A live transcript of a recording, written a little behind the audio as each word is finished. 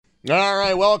All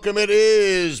right, welcome. It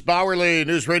is Bowerly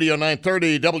News Radio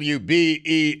 930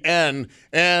 WBEN.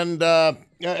 And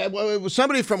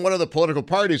somebody from one of the political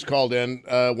parties called in,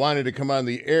 wanted to come on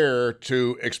the air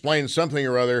to explain something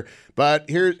or other. But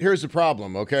here's the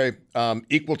problem, okay?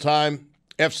 Equal time,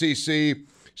 FCC.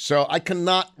 So I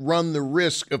cannot run the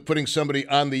risk of putting somebody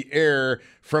on the air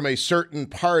from a certain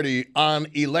party on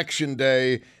Election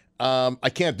Day. I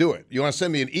can't do it. You want to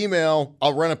send me an email,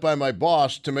 I'll run it by my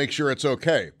boss to make sure it's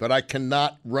okay. But I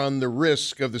cannot run the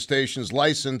risk of the station's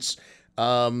license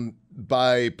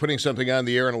by putting something on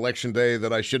the air on Election Day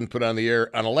that I shouldn't put on the air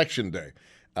on Election Day.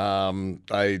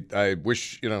 I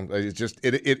wish,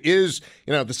 it is,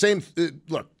 the same.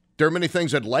 Look, there are many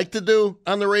things I'd like to do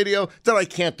on the radio that I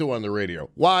can't do on the radio.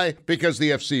 Why? Because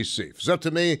the FCC. If it's up to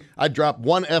me, I'd drop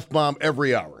one F-bomb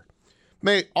every hour.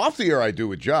 Off the air I do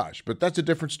with Josh, but that's a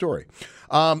different story.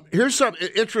 Here's something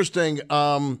interesting.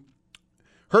 Heard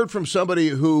from somebody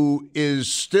who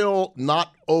is still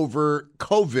not over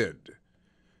COVID.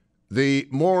 The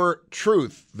more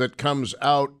truth that comes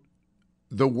out,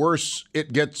 the worse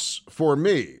it gets for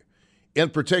me. In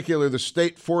particular, the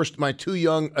state forced my two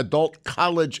young adult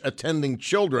college-attending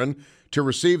children to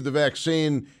receive the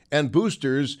vaccine and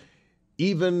boosters,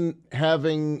 even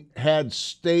having had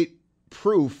state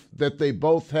proof that they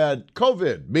both had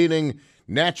COVID, meaning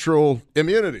natural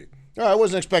immunity. I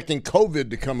wasn't expecting COVID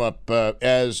to come up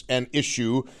as an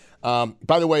issue.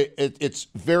 By the way, it's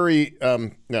very,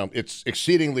 it's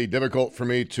exceedingly difficult for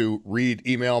me to read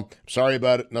email. Sorry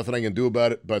about it. Nothing I can do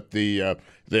about it. But the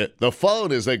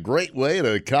phone is a great way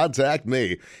to contact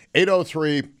me.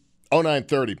 803-0930.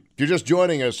 If you're just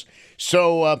joining us.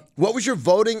 So what was your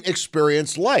voting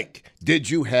experience like? Did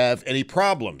you have any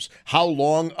problems? How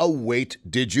long a wait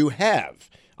did you have?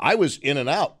 I was in and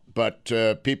out, but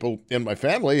people in my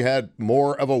family had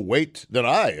more of a wait than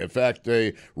I. In fact,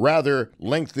 a rather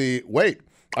lengthy wait.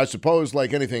 I suppose,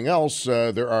 like anything else,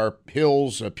 there are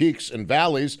hills, peaks, and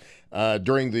valleys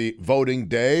during the voting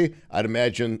day. I'd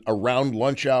imagine around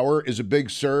lunch hour is a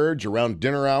big surge. Around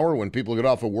dinner hour, when people get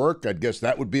off of work, I'd guess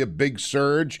that would be a big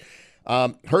surge.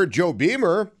 Heard Joe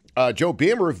Beamer. Joe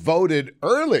Beamer voted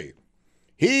early.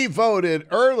 He voted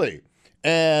early.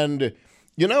 And,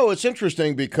 it's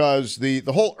interesting because the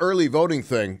whole early voting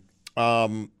thing,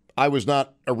 I was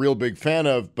not a real big fan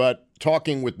of, but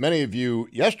talking with many of you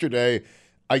yesterday,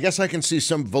 I guess I can see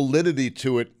some validity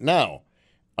to it now.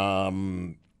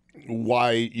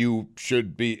 Why you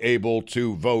should be able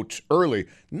to vote early.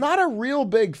 Not a real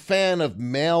big fan of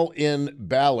mail-in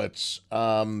ballots.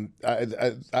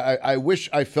 I wish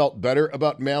I felt better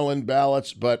about mail-in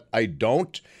ballots, but I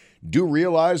don't. Do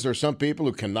realize there are some people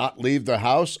who cannot leave the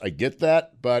house. I get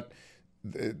that, but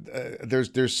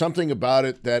there's something about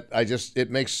it that it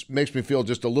makes me feel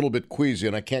just a little bit queasy,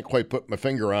 and I can't quite put my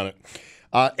finger on it.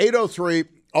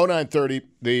 803-0930,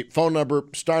 the phone number,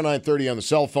 star 930 on the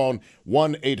cell phone,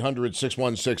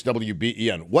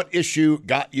 1-800-616-WBEN. What issue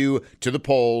got you to the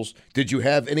polls? Did you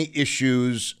have any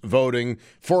issues voting?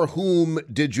 For whom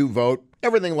did you vote?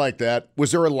 Everything like that.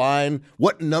 Was there a line?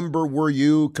 What number were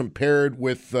you compared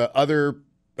with other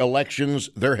elections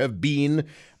there have been?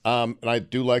 And I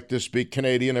do like to speak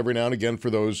Canadian every now and again for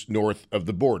those north of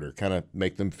the border, kind of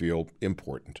make them feel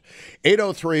important.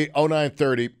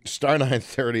 803-0930, star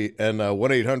 930, and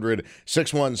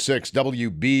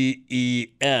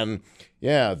 1-800-616-WBEN.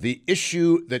 Yeah, the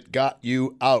issue that got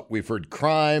you out. We've heard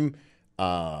crime,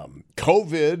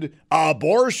 COVID,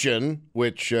 abortion,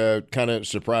 which kind of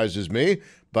surprises me.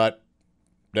 But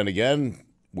then again,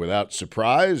 without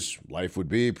surprise, life would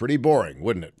be pretty boring,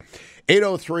 wouldn't it?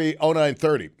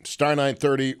 803-0930, star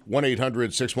 930,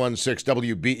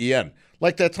 1-800-616-WBEN.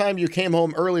 Like that time you came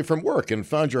home early from work and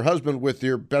found your husband with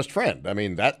your best friend. I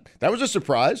mean, that was a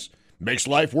surprise. Makes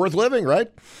life worth living,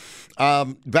 right?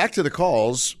 Back to the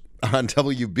calls on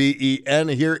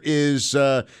WBEN. Here is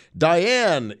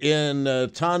Diane in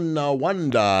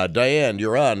Tonawanda. Diane,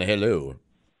 you're on. Hello.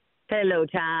 Hello,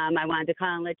 Tom. I wanted to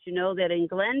call and let you know that in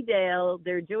Glendale,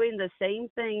 they're doing the same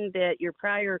thing that your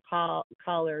prior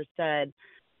caller said.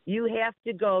 You have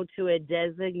to go to a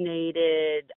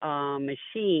designated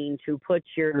machine to put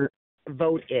your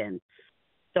vote in.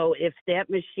 So if that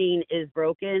machine is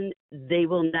broken, they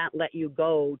will not let you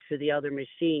go to the other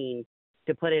machine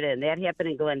to put it in. That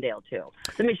happened in Glendale, too.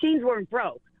 The machines weren't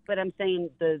broke, but I'm saying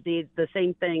the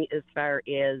same thing as far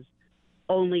as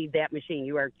only that machine.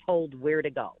 You are told where to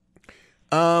go.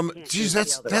 Geez,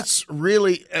 that's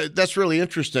really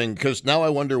interesting, because now I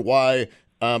wonder why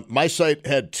my site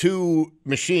had two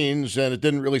machines and it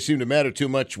didn't really seem to matter too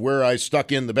much where I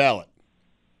stuck in the ballot.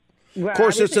 Well, of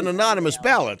course, it's an anonymous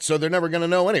ballot, so they're never going to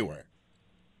know anywhere.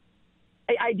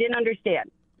 I didn't understand.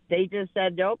 They just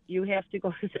said, nope, you have to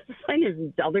go to this line.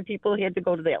 And other people had to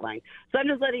go to that line. So I'm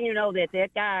just letting you know that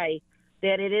guy,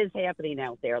 that it is happening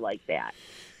out there like that.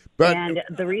 But And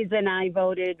the reason I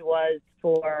voted was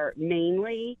for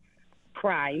mainly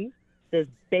crime. This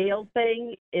bail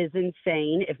thing is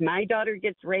insane. If my daughter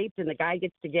gets raped and the guy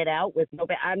gets to get out with no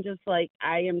bail, I'm just like,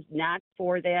 I am not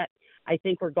for that. I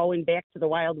think we're going back to the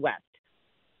Wild West.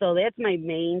 So that's my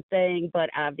main thing. But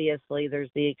obviously there's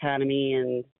the economy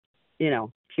and, a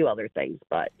few other things.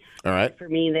 But all right, for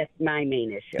me, that's my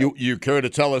main issue. You care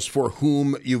to tell us for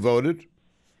whom you voted?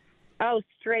 Oh,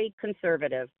 straight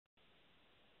conservative.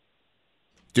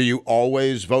 Do you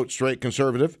always vote straight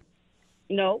conservative?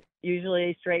 No,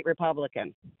 usually straight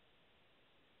Republican.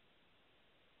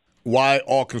 Why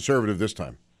all conservative this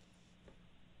time?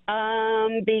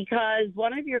 Because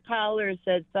one of your callers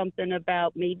said something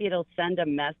about maybe it'll send a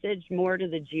message more to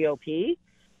the GOP.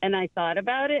 And I thought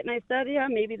about it, and I said, yeah,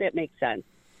 maybe that makes sense.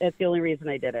 That's the only reason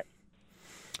I did it.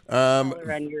 On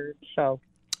your show.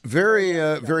 Very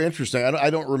interesting.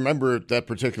 I don't remember that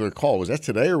particular call. Was that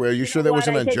today, or were you sure that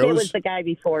wasn't on Joe's? It was the guy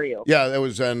before you. Yeah, that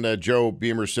was on Joe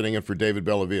Beamer sitting in for David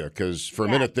Bellavia, because for a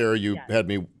minute there you had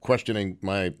me questioning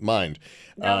my mind.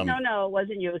 No, it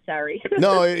wasn't you. Sorry.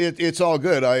 No, it's all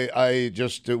good. I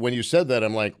just, when you said that,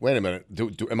 I'm like, wait a minute.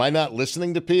 Am I not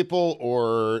listening to people,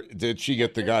 or did she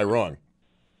get the guy wrong?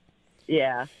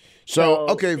 Yeah. So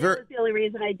okay. That was the only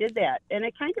reason I did that. And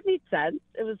it kind of made sense.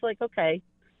 It was like, okay.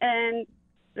 And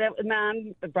that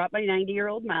mom brought my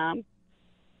 90-year-old mom,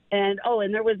 and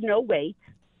there was no wait,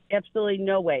 absolutely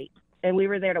no wait, and we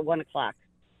were there at 1:00.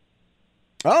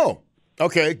 Oh,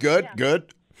 okay, good.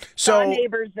 So our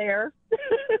neighbors there.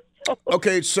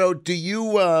 Okay, so do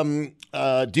you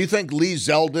think Lee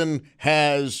Zeldin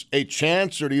has a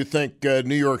chance, or do you think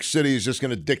New York City is just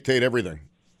going to dictate everything?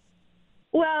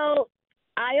 Well,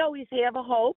 I always have a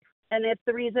hope, and that's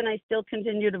the reason I still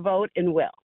continue to vote and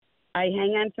will. I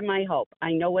hang on to my hope.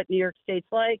 I know what New York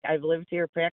State's like. I've lived here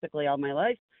practically all my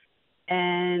life,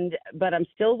 but I'm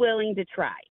still willing to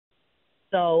try.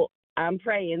 So I'm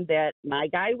praying that my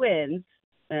guy wins,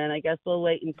 and I guess we'll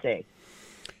wait and see.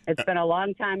 It's been a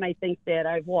long time, I think, that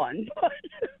I've won.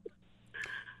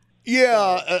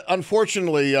 Yeah,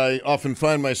 unfortunately, I often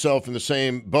find myself in the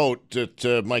same boat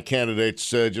that my candidates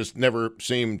just never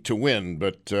seem to win.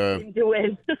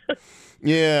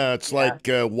 Yeah, it's like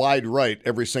wide right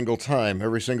every single time,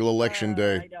 every single election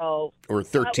day. I know. Or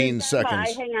 13 seconds. I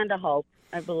hang on to hope.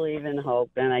 I believe in hope,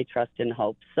 and I trust in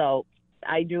hope. So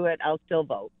I do it. I'll still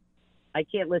vote. I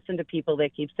can't listen to people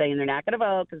that keep saying they're not going to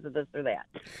vote because of this or that.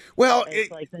 Well,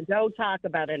 then don't talk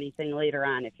about anything later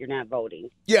on if you're not voting.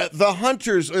 Yeah, the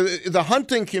hunters, the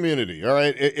hunting community, all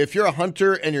right? If you're a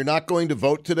hunter and you're not going to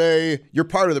vote today, you're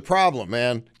part of the problem,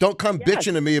 man. Don't come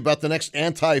bitching to me about the next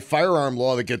anti-firearm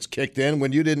law that gets kicked in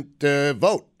when you didn't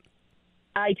vote.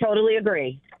 I totally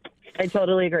agree.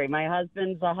 My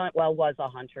husband's was a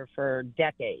hunter for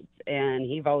decades, and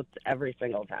he votes every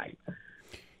single time.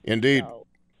 Indeed. So,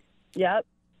 yep.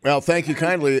 Well, thank you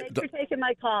kindly. Thanks for taking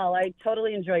my call. I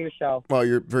totally enjoy your show. Well,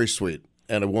 you're very sweet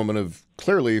and a woman of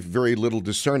clearly very little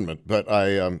discernment, but I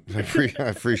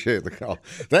appreciate the call.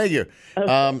 Thank you.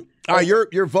 Okay.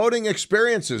 Your voting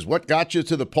experiences. What got you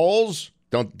to the polls?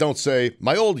 Don't say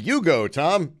my old Yugo,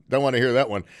 Tom. Don't want to hear that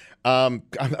one. I'm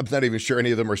not even sure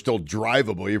any of them are still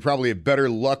drivable. You probably have better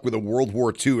luck with a World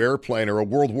War II airplane or a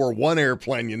World War I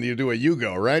airplane than you do a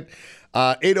Yugo, right?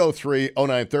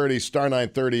 803-0930, star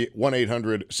 930,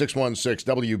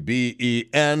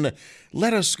 1-800-616-WBEN.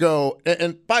 Let us go.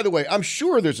 And by the way, I'm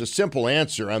sure there's a simple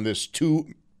answer on this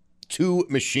two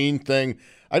machine thing.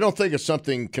 I don't think it's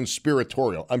something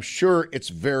conspiratorial. I'm sure it's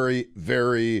very,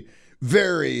 very,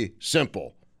 very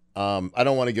simple. I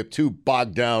don't want to get too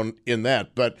bogged down in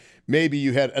that, but maybe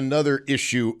you had another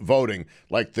issue voting,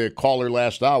 like the caller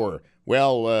last hour.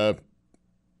 Well,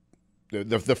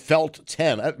 the felt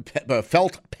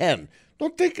pen.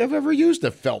 Don't think I've ever used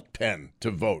a felt pen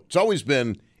to vote. It's always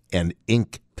been an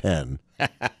ink pen.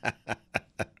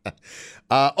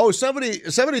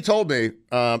 Somebody told me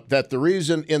that the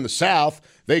reason in the South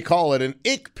they call it an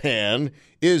ink pen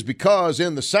is because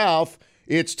in the South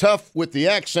it's tough with the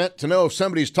accent to know if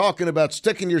somebody's talking about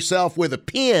sticking yourself with a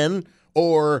pen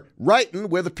or writing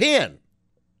with a pen.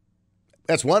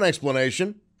 That's one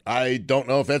explanation. I don't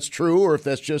know if that's true or if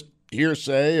that's just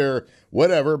hearsay or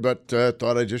whatever, but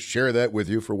thought I'd just share that with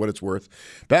you for what it's worth.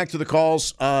 Back to the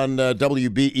calls on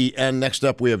WBEN. Next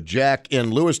up, we have Jack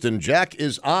in Lewiston. Jack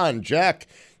is on. Jack,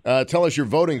 tell us your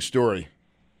voting story.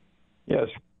 Yes.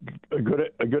 A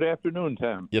good afternoon,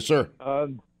 Tom. Yes, sir.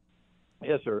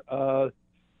 Yes, sir.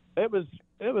 It was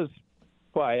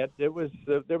quiet. It was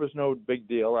there was no big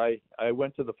deal. I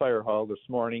went to the fire hall this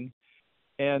morning,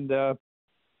 and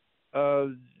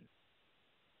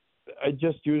I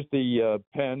just used the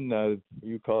pen.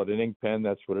 You call it an ink pen.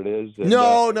 That's what it is. And,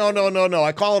 No.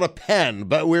 I call it a pen,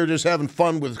 but we're just having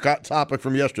fun with the topic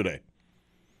from yesterday.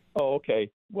 Oh, okay,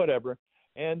 whatever.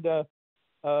 And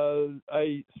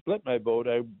I split my vote.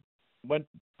 I went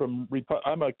from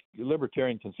I'm a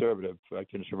libertarian conservative. I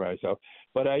consider myself,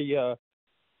 but I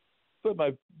split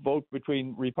my vote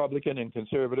between Republican and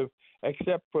conservative,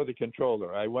 except for the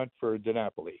controller. I went for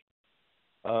DiNapoli.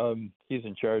 He's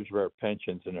in charge of our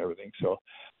pensions and everything. So,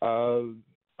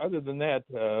 other than that,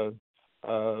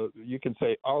 you can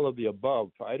say all of the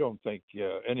above. I don't think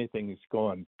anything's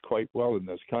going quite well in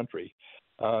this country.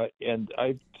 And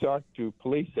I've talked to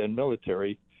police and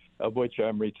military, of which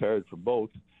I'm retired for both.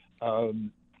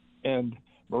 And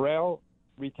morale,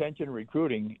 retention,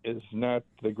 recruiting is not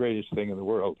the greatest thing in the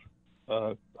world.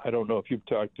 I don't know if you've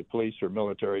talked to police or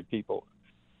military people.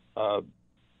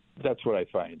 That's what I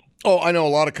find. Oh, I know a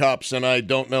lot of cops, and I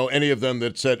don't know any of them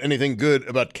that said anything good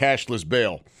about cashless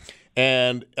bail.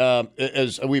 And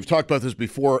as we've talked about this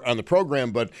before on the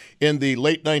program, but in the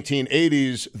late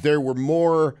 1980s, there were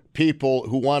more people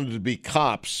who wanted to be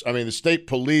cops. I mean, the state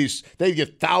police, they'd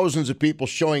get thousands of people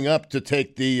showing up to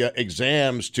take the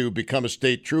exams to become a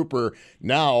state trooper.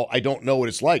 Now, I don't know what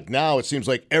it's like. Now, it seems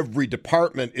like every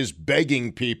department is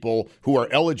begging people who are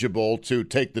eligible to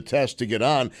take the test to get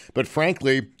on. But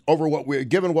frankly,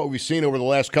 given what we've seen over the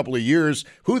last couple of years,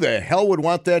 who the hell would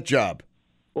want that job?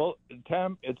 Well,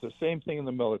 Tom, it's the same thing in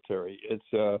the military. It's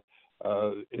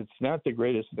not the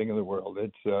greatest thing in the world.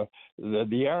 It's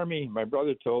the Army. My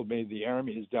brother told me the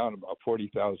Army is down about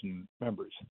 40,000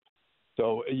 members.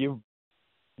 So you've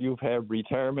had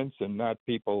retirements and not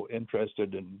people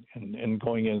interested in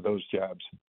going into those jobs.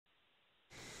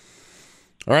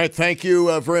 All right, thank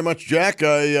you very much, Jack.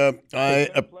 It's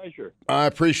a pleasure. I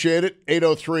appreciate it.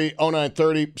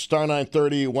 803-0930, star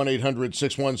 930,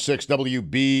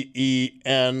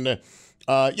 1-800-616-WBEN.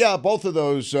 Yeah, both of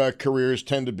those careers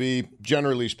tend to be,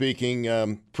 generally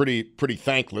speaking, pretty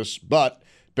thankless. But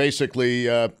basically,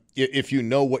 if you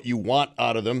know what you want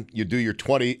out of them, you do your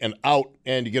 20 and out,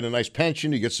 and you get a nice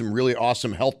pension. You get some really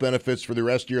awesome health benefits for the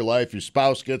rest of your life. Your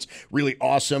spouse gets really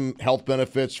awesome health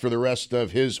benefits for the rest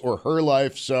of his or her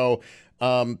life. So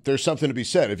there's something to be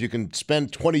said. If you can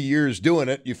spend 20 years doing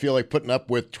it, you feel like putting up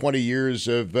with 20 years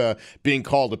of being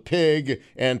called a pig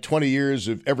and 20 years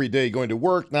of every day going to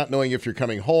work, not knowing if you're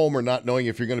coming home or not knowing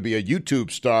if you're going to be a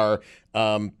YouTube star.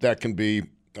 That can be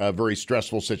a very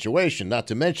stressful situation, not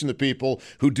to mention the people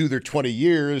who do their 20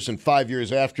 years and 5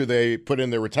 years after they put in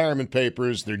their retirement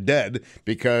papers, they're dead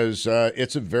because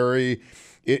it's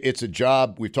a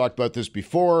job. We've talked about this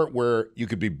before where you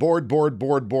could be bored,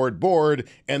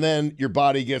 and then your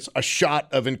body gets a shot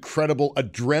of incredible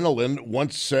adrenaline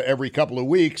once every couple of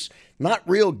weeks. Not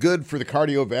real good for the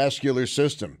cardiovascular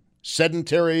system.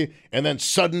 Sedentary and then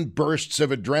sudden bursts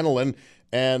of adrenaline.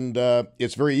 And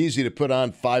it's very easy to put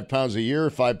on 5 pounds a year,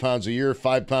 5 pounds a year,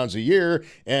 5 pounds a year.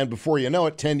 And before you know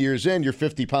it, 10 years in, you're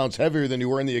 50 pounds heavier than you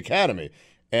were in the academy.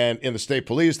 And in the state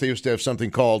police, they used to have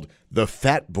something called the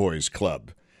Fat Boys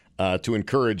Club to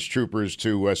encourage troopers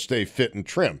to stay fit and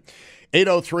trim.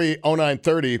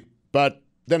 803-0930. But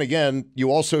then again,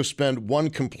 you also spend one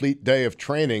complete day of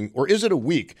training, or is it a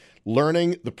week,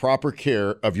 learning the proper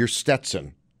care of your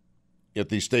Stetson at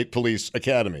the State Police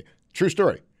Academy. True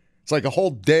story. It's like a whole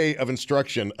day of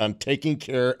instruction on taking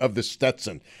care of the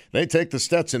Stetson. They take the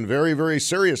Stetson very, very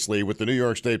seriously with the New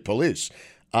York State Police.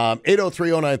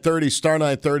 803-0930, star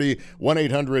 930,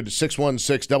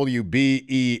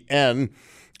 1-800-616-WBEN.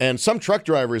 And some truck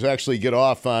drivers actually get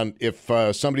off on if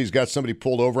somebody's got somebody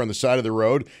pulled over on the side of the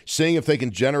road, seeing if they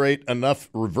can generate enough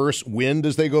reverse wind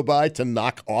as they go by to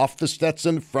knock off the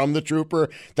Stetson from the trooper.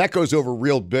 That goes over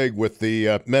real big with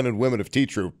the men and women of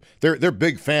T-Troop. They're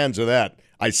big fans of that.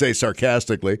 I say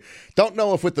sarcastically. Don't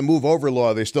know if with the move over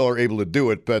law they still are able to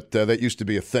do it, but that used to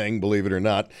be a thing, believe it or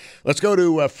not. Let's go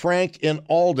to Frank in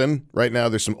Alden. Right now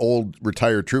there's some old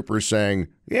retired troopers saying,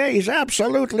 yeah, he's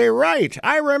absolutely right.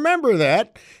 I remember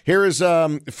that. Here is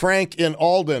Frank in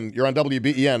Alden. You're on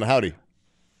WBEN. Howdy.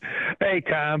 Hey,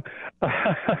 Tom.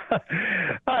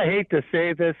 I hate to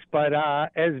say this, but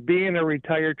as being a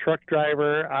retired truck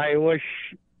driver, I wish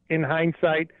in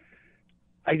hindsight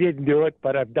I didn't do it,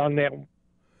 but I've done that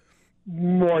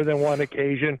more than one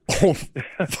occasion. Okay.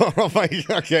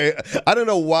 I don't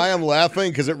know why I'm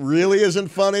laughing because it really isn't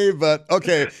funny, but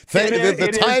okay.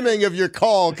 The timing of your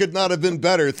call could not have been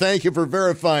better. Thank you for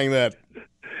verifying that.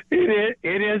 It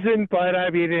isn't, but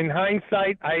I mean, in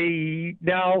hindsight, I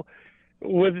now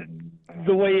with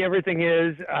the way everything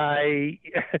is, I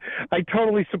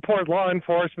totally support law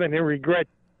enforcement and regret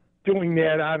doing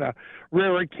that on a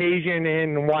rare occasion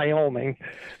in Wyoming.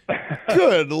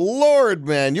 Good Lord,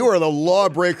 man. You are the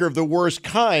lawbreaker of the worst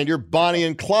kind. You're Bonnie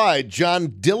and Clyde, John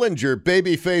Dillinger,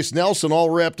 Babyface Nelson,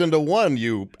 all wrapped into one,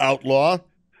 you outlaw.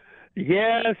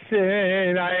 Yes,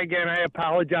 and I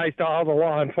apologize to all the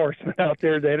law enforcement out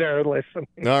there that are listening.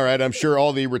 All right, I'm sure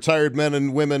all the retired men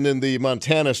and women in the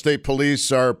Montana State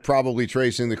Police are probably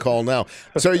tracing the call now.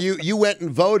 So you went and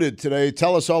voted today.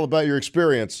 Tell us all about your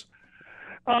experience.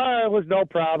 It was no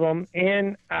problem.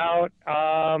 In, out.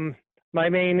 My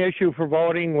main issue for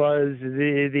voting was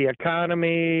the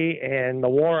economy and the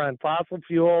war on fossil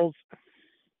fuels,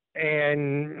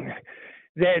 and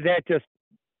that just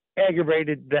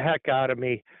aggravated the heck out of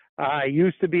me. I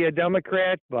used to be a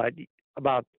Democrat, but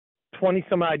about 20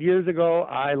 some odd years ago,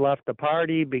 I left the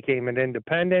party, became an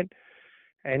independent,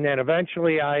 and then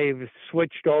eventually I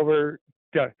switched over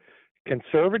to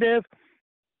conservative,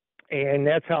 and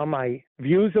that's how my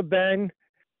views have been.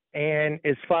 And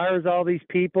as far as all these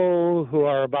people who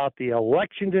are about the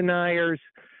election deniers,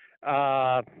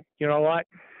 you know what?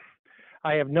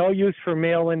 I have no use for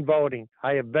mail-in voting.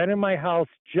 I have been in my house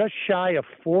just shy of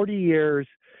 40 years.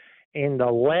 In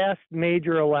the last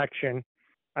major election,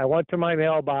 I went to my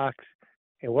mailbox,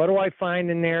 and what do I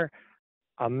find in there?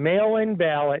 A mail-in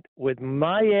ballot with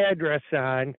my address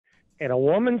on and a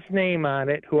woman's name on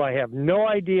it who I have no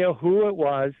idea who it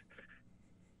was.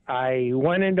 I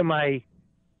went into my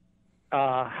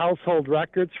household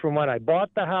records from when I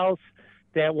bought the house.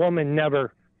 That woman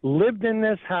never lived in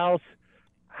this house.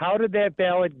 How did that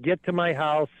ballot get to my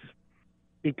house?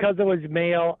 Because it was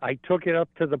mail, I took it up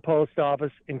to the post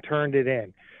office and turned it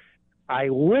in. I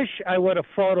wish I would have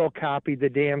photocopied the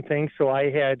damn thing so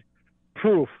I had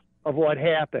proof of what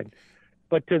happened.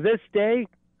 But to this day,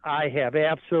 I have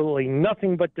absolutely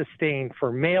nothing but disdain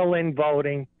for mail-in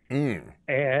voting and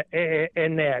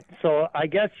that. So I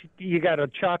guess you got to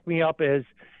chalk me up as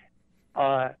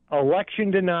election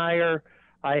denier.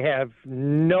 I have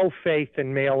no faith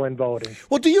in mail-in voting.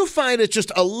 Well, do you find it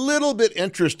just a little bit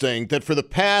interesting that for the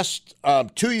past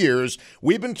 2 years,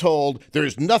 we've been told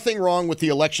there's nothing wrong with the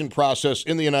election process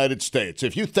in the United States?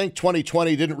 If you think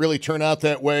 2020 didn't really turn out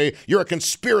that way, you're a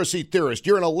conspiracy theorist,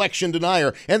 you're an election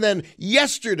denier. And then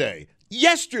yesterday,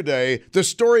 the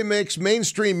story makes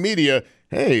mainstream media,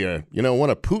 hey, one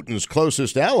of Putin's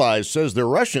closest allies says the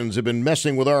Russians have been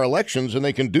messing with our elections and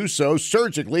they can do so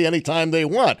surgically anytime they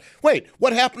want. Wait,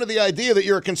 what happened to the idea that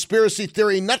you're a conspiracy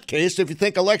theory nutcase if you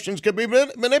think elections can be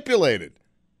manipulated?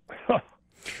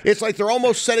 It's like they're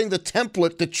almost setting the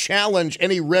template to challenge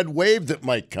any red wave that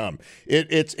might come.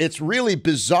 It's really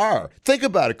bizarre. Think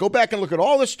about it. Go back and look at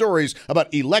all the stories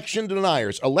about election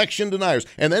deniers,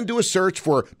 and then do a search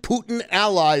for Putin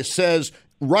ally says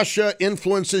Russia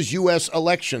influences U.S.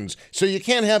 elections. So you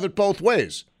can't have it both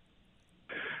ways.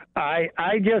 I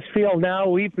just feel now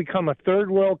we've become a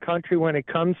third world country when it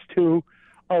comes to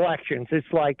elections.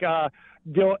 It's like,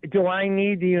 do I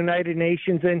need the United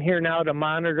Nations in here now to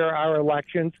monitor our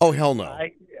elections? Oh, hell no.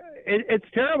 It's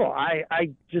terrible.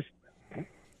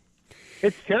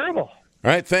 It's terrible. All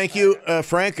right. Thank you,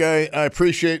 Frank. I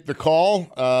appreciate the call.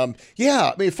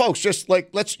 Folks, just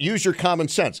let's use your common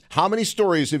sense. How many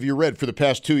stories have you read for the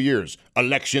past 2 years?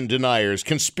 Election deniers,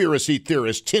 conspiracy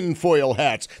theorists, tinfoil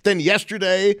hats. Then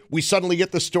yesterday, we suddenly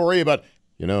get the story about,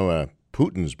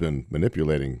 Putin's been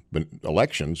manipulating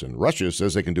elections, and Russia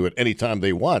says they can do it anytime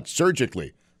they want,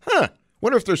 surgically.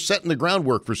 Wonder if they're setting the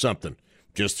groundwork for something.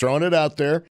 Just throwing it out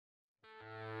there.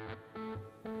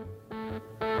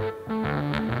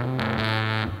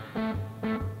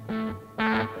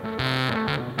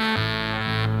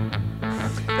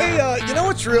 Hey, you know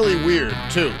what's really weird,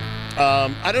 too?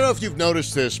 I don't know if you've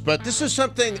noticed this, but this is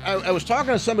something, I was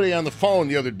talking to somebody on the phone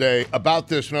the other day about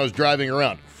this when I was driving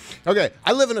around. Okay,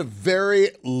 I live in a very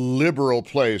liberal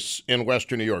place in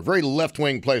Western New York, very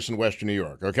left-wing place in Western New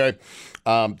York, okay?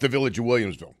 The village of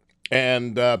Williamsville.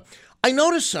 And I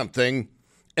noticed something,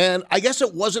 and I guess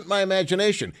it wasn't my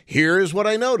imagination. Here's what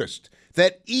I noticed.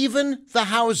 That even the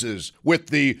houses with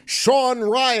the Sean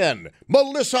Ryan,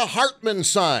 Melissa Hartman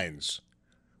signs,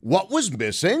 what was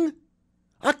missing?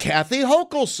 A Kathy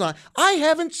Hochul sign. I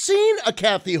haven't seen a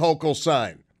Kathy Hochul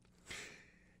sign.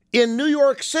 In New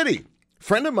York City, a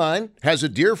friend of mine has a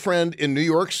dear friend in New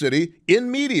York City in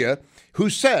media who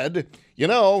said,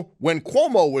 when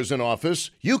Cuomo was in office,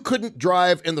 you couldn't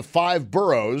drive in the 5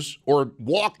 boroughs or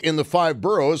walk in the 5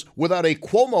 boroughs without a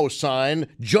Cuomo sign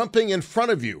jumping in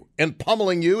front of you and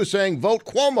pummeling you saying, vote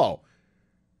Cuomo.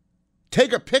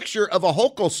 Take a picture of a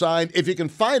Hochul sign if you can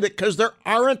find it, because there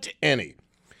aren't any.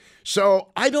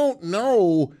 So I don't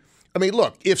know. I mean,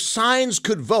 look, if signs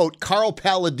could vote, Carl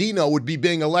Palladino would be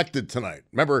being elected tonight.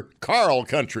 Remember Carl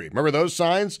Country? Remember those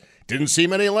signs? Didn't see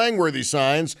many Langworthy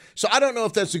signs. So I don't know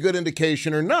if that's a good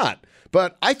indication or not.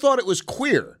 But I thought it was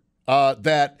queer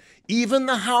that even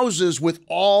the houses with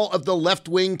all of the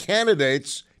left-wing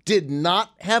candidates did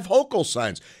not have Hochul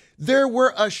signs. There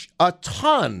were a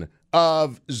ton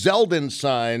of Zeldin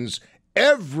signs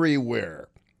everywhere,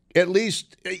 at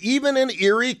least even in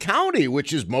Erie County,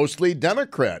 which is mostly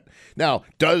Democrat. Now,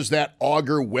 does that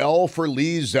augur well for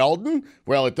Lee Zeldin?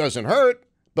 Well, it doesn't hurt,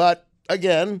 but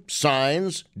again,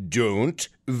 signs don't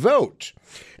vote.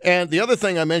 And the other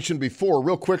thing I mentioned before,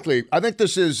 real quickly, I think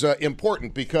this is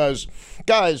important because,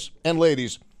 guys and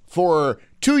ladies, for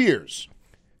 2 years,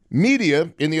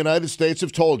 media in the United States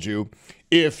have told you,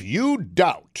 if you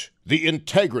doubt the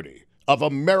integrity of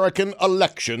American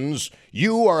elections,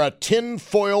 you are a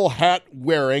tinfoil hat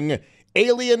wearing,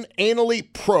 alien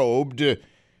anally probed,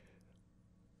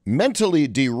 mentally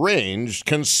deranged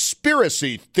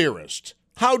conspiracy theorist.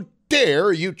 How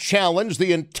dare you challenge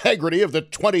the integrity of the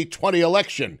 2020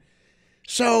 election?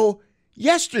 So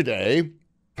yesterday,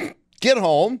 get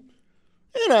home,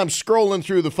 and I'm scrolling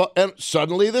through and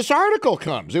suddenly this article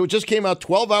comes. It just came out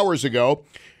 12 hours ago.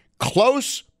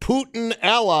 Close Putin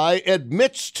ally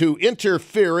admits to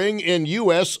interfering in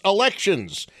U.S.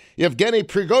 elections. Yevgeny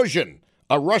Prigozhin,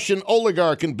 a Russian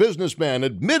oligarch and businessman,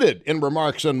 admitted in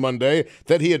remarks on Monday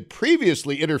that he had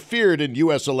previously interfered in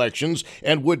U.S. elections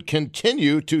and would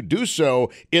continue to do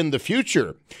so in the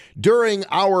future. During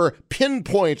our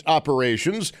pinpoint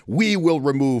operations, we will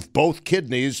remove both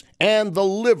kidneys and the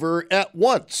liver at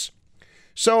once.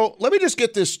 So let me just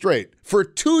get this straight. For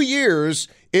 2 years,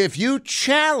 if you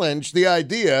challenged the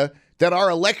idea that our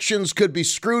elections could be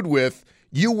screwed with,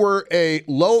 you were a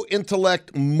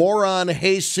low-intellect, moron,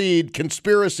 hayseed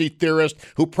conspiracy theorist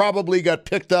who probably got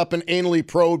picked up and anally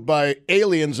probed by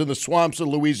aliens in the swamps of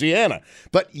Louisiana.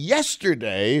 But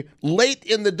yesterday, late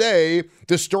in the day,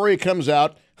 the story comes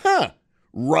out,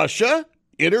 Russia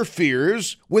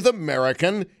interferes with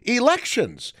American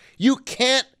elections. You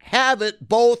can't have it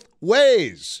both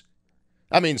ways.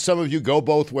 I mean, some of you go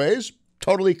both ways.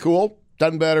 Totally cool.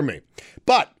 Doesn't matter to me.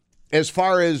 But as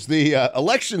far as the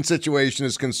election situation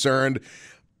is concerned,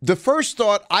 the first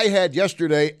thought I had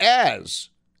yesterday as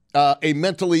a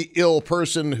mentally ill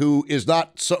person who is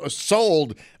not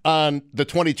sold on the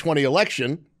 2020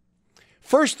 election,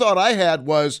 first thought I had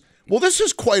was, well, this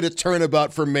is quite a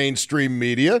turnabout for mainstream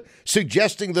media,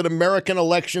 suggesting that American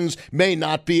elections may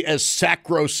not be as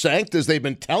sacrosanct as they've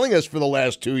been telling us for the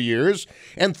last 2 years.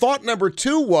 And thought number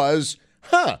two was,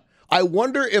 I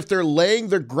wonder if they're laying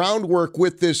the groundwork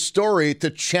with this story to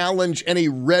challenge any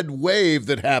red wave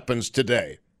that happens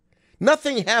today.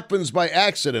 Nothing happens by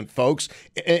accident, folks,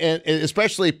 and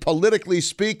especially politically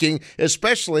speaking,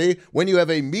 especially when you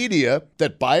have a media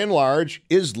that by and large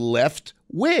is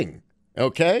left-wing,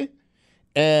 okay?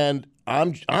 And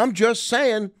I'm just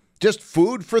saying, just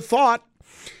food for thought.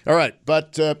 All right,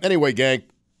 but anyway, gang,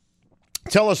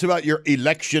 tell us about your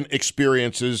election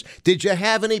experiences. Did you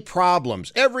have any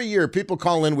problems? Every year, people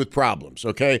call in with problems,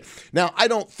 okay? Now, I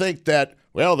don't think that,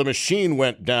 well, the machine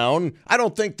went down. I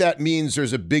don't think that means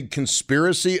there's a big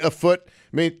conspiracy afoot.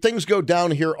 I mean, things go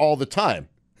down here all the time.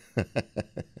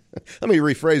 Let me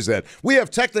rephrase that. We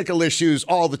have technical issues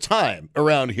all the time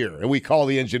around here, and we call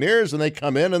the engineers, and they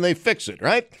come in and they fix it,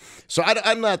 right? So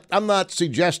I'm not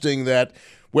suggesting that,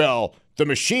 well, the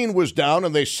machine was down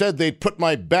and they said they'd put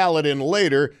my ballot in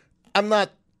later. I'm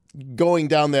not going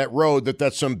down that road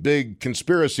that's some big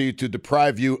conspiracy to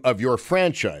deprive you of your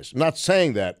franchise. I'm not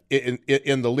saying that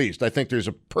in the least. I think there's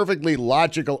a perfectly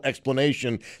logical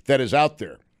explanation that is out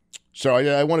there. So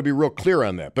I want to be real clear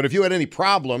on that. But if you had any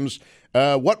problems,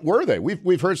 what were they?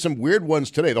 We've heard some weird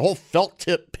ones today. The whole felt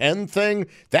tip pen thing,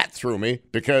 that threw me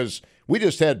because we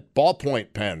just had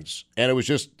ballpoint pens, and it was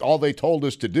just all they told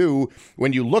us to do.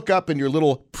 When you look up in your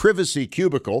little privacy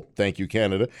cubicle, thank you,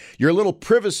 Canada, your little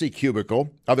privacy cubicle,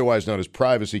 otherwise known as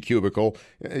privacy cubicle,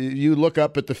 you look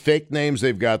up at the fake names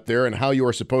they've got there and how you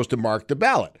are supposed to mark the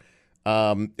ballot.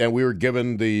 And we were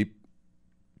given the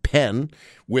pen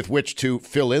with which to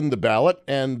fill in the ballot,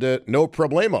 and no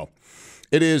problemo.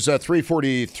 It is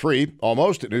 3:43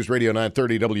 almost at News Radio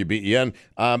 930 WBEN.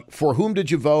 For whom did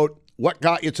you vote? What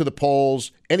got you to the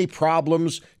polls? Any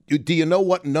problems? Do you know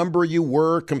what number you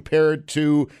were compared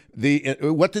to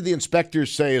what did the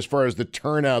inspectors say as far as the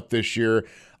turnout this year?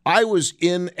 I was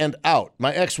in and out.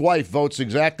 My ex-wife votes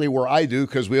exactly where I do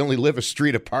because we only live a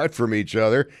street apart from each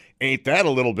other. Ain't that a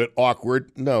little bit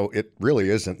awkward? No, it really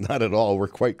isn't. Not at all. We're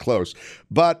quite close.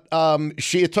 But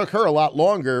it took her a lot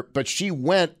longer, but she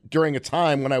went during a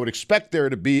time when I would expect there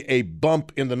to be a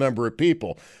bump in the number of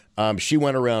people. She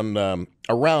went around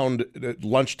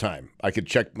lunchtime. I could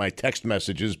check my text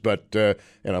messages, but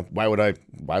why would I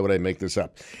make this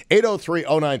up?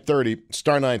 803-0930,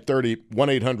 star 930,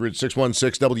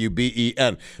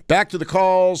 1-800-616-WBEN. Back to the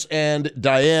calls, and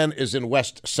Diane is in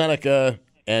West Seneca,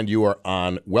 and you are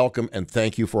on. Welcome, and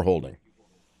thank you for holding.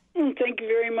 Thank you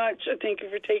very much. Thank you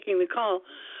for taking the call.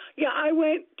 Yeah, I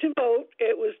went to vote.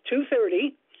 It was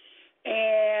 2:30.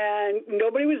 And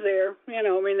nobody was there.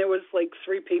 There was like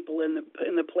 3 people in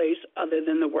the place other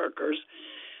than the workers.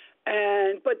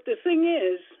 But the thing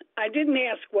is, I didn't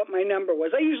ask what my number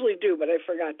was. I usually do, but I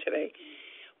forgot today.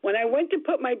 When I went to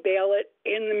put my ballot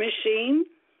in the machine,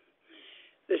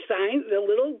 the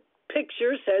little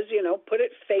picture says, put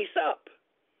it face up.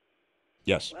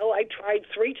 Yes. Well, I tried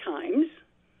 3 times,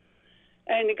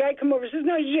 and the guy come over and says,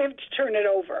 no, you have to turn it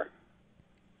over.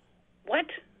 What?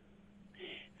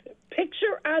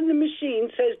 Picture on the machine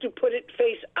says to put it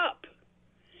face up.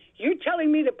 You're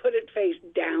telling me to put it face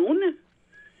down?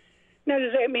 Now,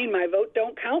 does that mean my vote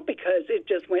don't count because it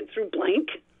just went through blank?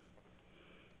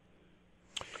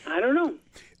 I don't know.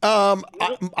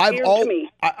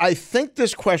 I think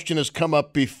this question has come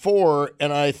up before,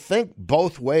 and I think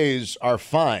both ways are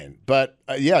fine. But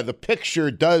the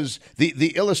picture does,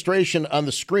 the illustration on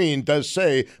the screen does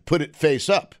say put it face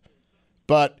up.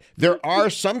 But there are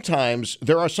sometimes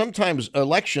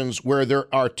elections where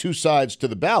there are 2 sides to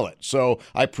the ballot. So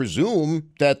I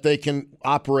presume that they can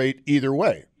operate either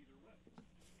way.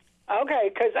 Okay,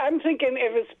 because I'm thinking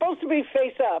if it's supposed to be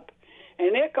face up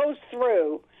and it goes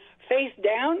through face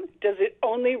down, does it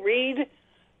only read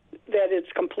that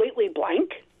it's completely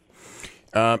blank?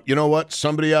 You know what?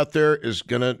 Somebody out there is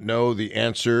going to know the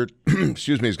answer.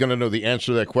 Is going to know the answer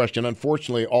to that question.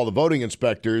 Unfortunately, all the voting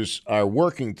inspectors are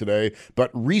working today, but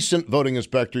recent voting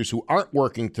inspectors who aren't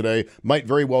working today might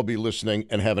very well be listening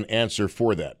and have an answer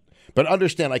for that. But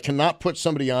understand, I cannot put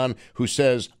somebody on who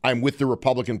says, I'm with the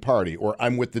Republican Party or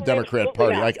I'm with the Democrat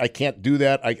Party. I can't do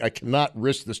that. I cannot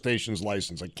risk the station's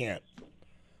license. I can't.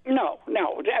 No,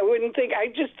 I wouldn't think. I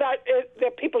just thought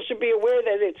that people should be aware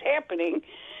that it's happening.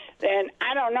 And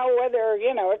I don't know whether,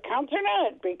 it counts or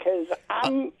not because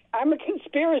I'm a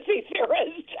conspiracy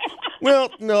theorist. Well,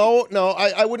 no,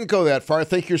 I wouldn't go that far. I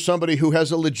think you're somebody who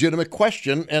has a legitimate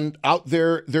question, and out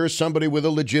there's somebody with a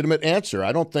legitimate answer.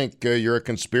 I don't think you're a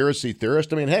conspiracy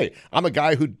theorist. I mean, hey, I'm a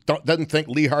guy who doesn't think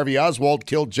Lee Harvey Oswald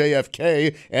killed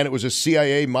JFK and it was a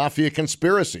CIA mafia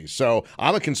conspiracy. So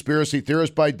I'm a conspiracy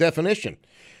theorist by definition.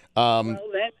 Well,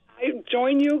 then I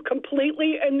join you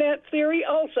completely in that theory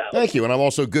also. Thank you. And I'm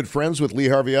also good friends with Lee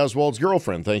Harvey Oswald's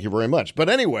girlfriend. Thank you very much. But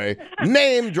anyway,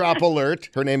 name drop alert.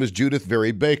 Her name is Judith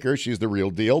Very Baker. She's the real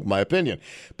deal, my opinion.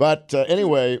 But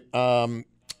anyway, I'm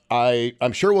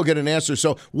sure we'll get an answer.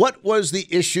 So what was the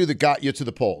issue that got you to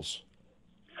the polls?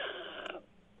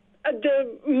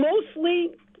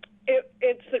 Mostly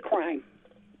it's the crime.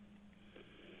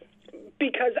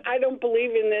 Because I don't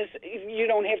believe in this, you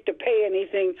don't have to pay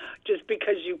anything just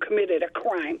because you committed a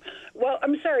crime. Well,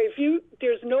 I'm sorry,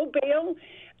 there's no bail,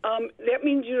 that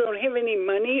means you don't have any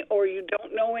money or you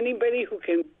don't know anybody who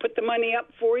can put the money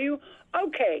up for you.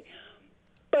 Okay,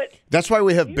 but that's why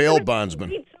we have bail bondsmen.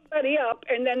 Beat somebody up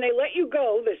and then they let you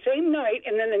go the same night,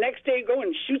 and then the next day you go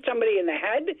and shoot somebody in the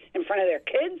head in front of their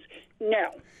kids?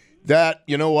 No. That,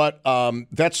 you know what,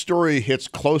 that story hits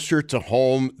closer to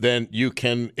home than you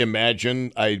can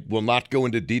imagine. I will not go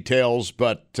into details,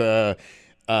 but I'm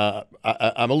a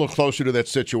little closer to that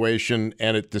situation,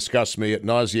 and it disgusts me. It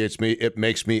nauseates me. It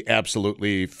makes me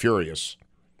absolutely furious.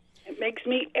 It makes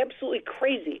me absolutely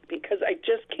crazy because I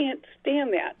just can't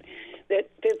stand that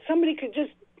somebody could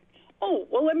just,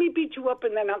 let me beat you up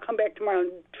and then I'll come back tomorrow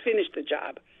and finish the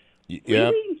job.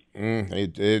 Yeah,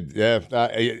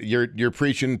 really? You're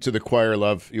preaching to the choir,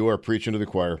 love. You are preaching to the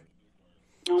choir.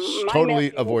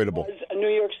 Totally avoidable. Was a New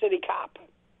York City cop.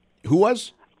 Who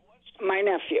was? My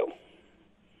nephew.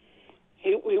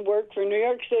 He worked for New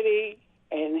York City,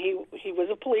 and he was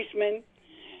a policeman,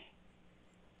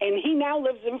 and he now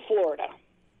lives in Florida.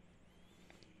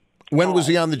 When was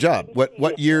he on the job?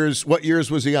 What years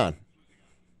was he on?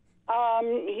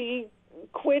 He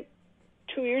quit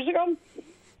 2 years ago.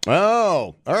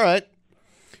 Oh, all right.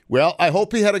 Well, I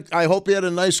hope he had a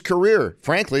nice career.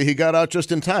 Frankly, he got out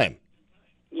just in time.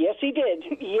 Yes, he did.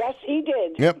 Yes, he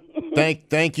did. Yep.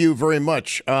 Thank you very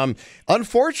much.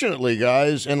 Unfortunately,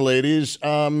 guys and ladies,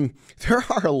 there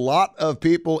are a lot of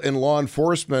people in law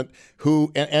enforcement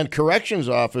who and corrections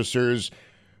officers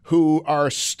who are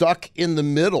stuck in the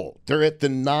middle. They're at the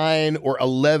 9 or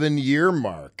 11 year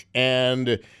mark,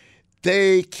 and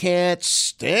they can't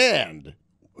stand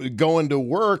going to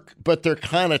work, but they're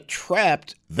kind of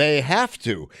trapped. They have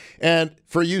to. And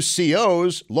for you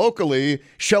COs locally,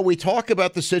 shall we talk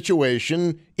about the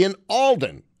situation in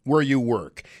Alden where you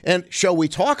work? And shall we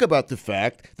talk about the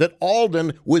fact that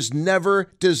Alden was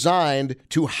never designed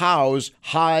to house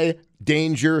high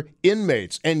danger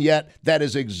inmates? And yet that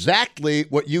is exactly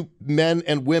what you men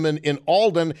and women in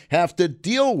Alden have to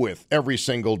deal with every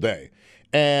single day.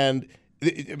 And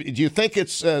do you think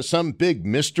it's some big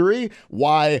mystery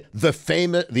why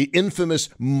the infamous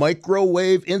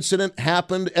microwave incident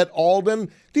happened at Alden?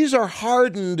 These are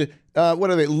hardened,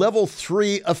 level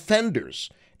 3 offenders.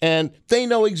 And they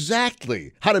know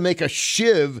exactly how to make a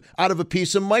shiv out of a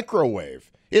piece of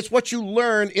microwave. It's what you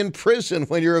learn in prison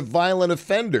when you're a violent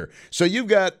offender. So you've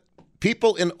got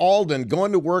people in Alden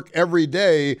going to work every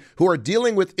day who are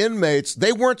dealing with inmates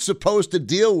they weren't supposed to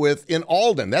deal with in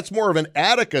Alden. That's more of an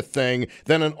Attica thing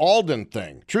than an Alden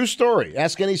thing. True story.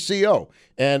 Ask any CO.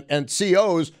 And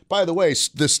COs, by the way,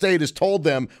 the state has told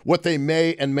them what they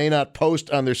may and may not post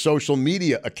on their social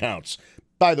media accounts.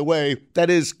 By the way, that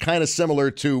is kind of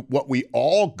similar to what we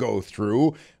all go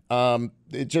through.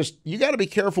 You got to be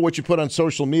careful what you put on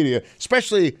social media,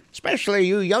 especially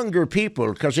you younger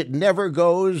people, because it never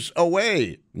goes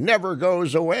away. Never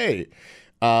goes away.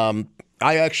 I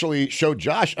actually showed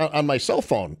Josh on my cell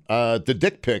phone, the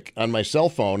dick pic on my cell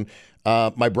phone.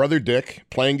 My brother Dick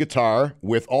playing guitar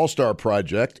with All-Star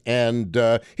Project, and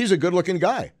he's a good-looking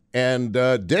guy. And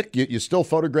Dick, you still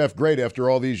photograph great after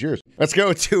all these years. Let's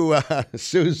go to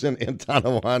Susan in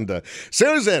Tonawanda.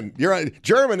 Susan, you're on,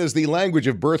 German is the language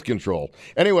of birth control.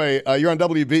 Anyway, you're on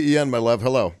WBEN, my love.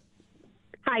 Hello.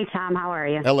 Hi, Tom. How are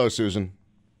you? Hello, Susan.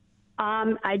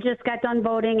 I just got done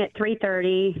voting at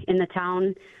 3:30 in the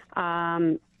town.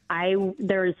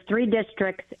 There's 3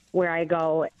 districts where I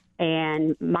go.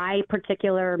 And my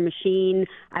particular machine,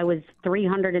 I was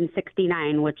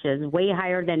 369, which is way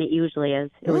higher than it usually is.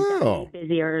 It was definitely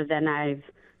busier than I've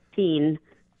seen.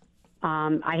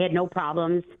 I had no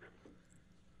problems.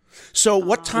 So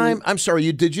what time? I'm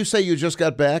sorry, did you say you just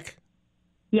got back?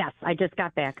 Yes, I just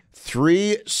got back.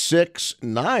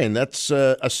 369. That's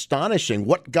astonishing.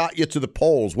 What got you to the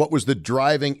polls? What was the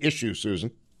driving issue, Susan?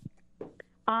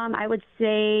 I would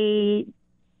say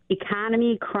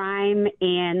economy, crime,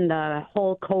 and the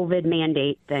whole COVID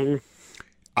mandate thing.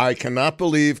 I cannot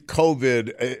believe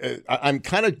COVID. I'm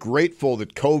kind of grateful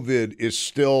that COVID is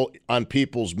still on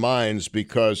people's minds,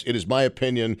 because it is my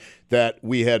opinion that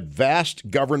we had vast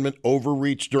government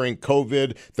overreach during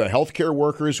COVID. The healthcare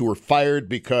workers who were fired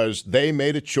because they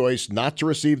made a choice not to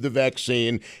receive the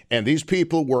vaccine, and these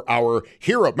people were our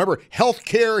hero. Remember,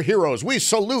 healthcare heroes. We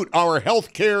salute our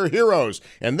healthcare heroes.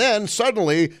 And then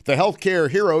suddenly the healthcare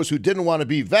heroes who didn't want to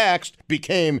be vaxxed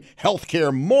became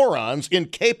healthcare morons,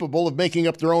 incapable of making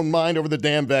up their own mind over the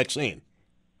damn vaccine.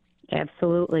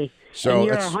 Absolutely. So and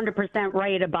you're 100%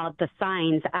 right about the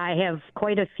signs. I have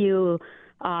quite a few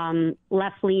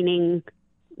left-leaning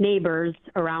neighbors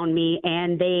around me,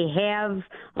 and they have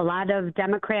a lot of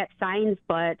Democrat signs,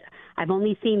 but I've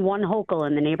only seen one Hochul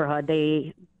in the neighborhood.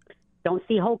 They don't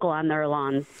see Hochul on their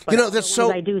lawns. But that's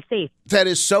so. I do see. That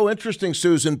is so interesting,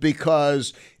 Susan,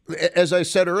 because, as I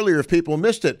said earlier, if people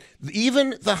missed it,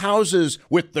 even the houses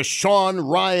with the Sean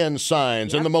Ryan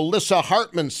signs and the Melissa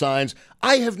Hartman signs,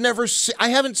 I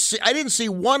didn't see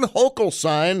one Hochul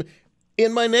sign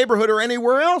in my neighborhood or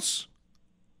anywhere else.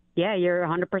 Yeah, you're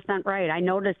 100% right. I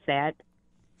noticed that.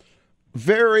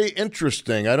 Very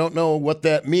interesting. I don't know what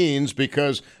that means,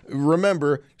 because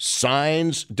remember,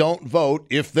 signs don't vote.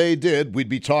 If they did, we'd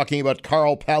be talking about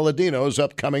Carl Palladino's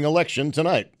upcoming election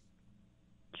tonight.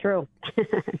 True.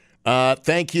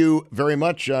 Thank you very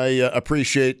much. I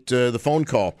appreciate the phone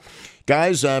call.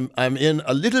 Guys, I'm in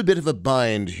a little bit of a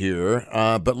bind here,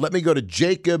 but let me go to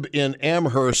Jacob in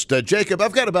Amherst. Jacob,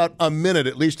 I've got about a minute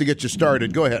at least to get you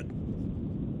started. Go ahead.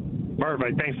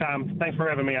 Perfect. Thanks, Tom. Thanks for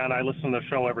having me on. I listen to the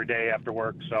show every day after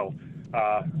work, so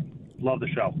love the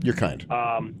show. You're kind.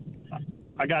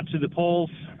 I got to the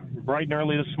polls bright and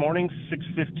early this morning,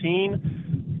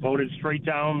 6:15. Voted straight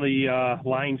down the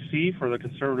line C for the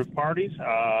conservative parties.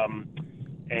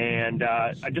 And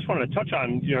I just wanted to touch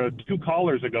on, 2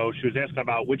 callers ago, she was asking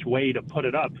about which way to put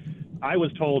it up. I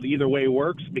was told either way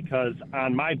works, because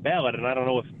on my ballot, and I don't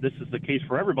know if this is the case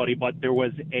for everybody, but there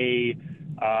was a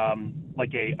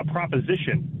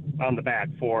proposition on the back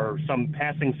for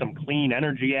passing some Clean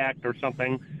Energy Act or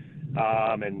something,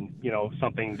 and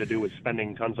something to do with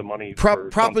spending tons of money.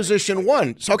 Proposition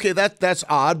 1. So, okay, that's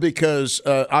odd because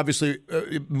obviously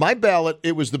my ballot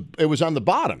it was on the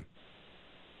bottom.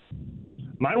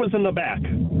 Mine was in the back.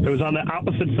 It was on the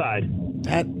opposite side.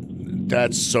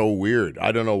 That's so weird.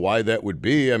 I don't know why that would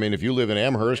be. I mean, if you live in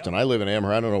Amherst and I live in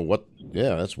Amherst, I don't know what.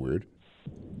 Yeah, that's weird.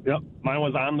 Yep, mine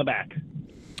was on the back.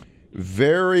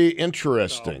 Very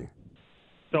interesting.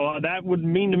 So that would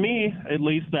mean to me, at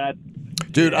least, that.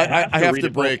 Dude, I have to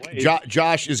break.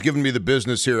 Josh is giving me the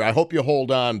business here. I hope you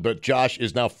hold on, but Josh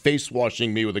is now face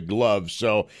washing me with a glove.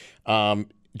 So,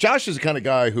 Josh is the kind of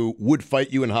guy who would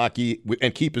fight you in hockey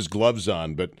and keep his gloves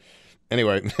on. But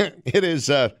anyway, it is.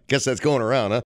 Guess that's going around, huh?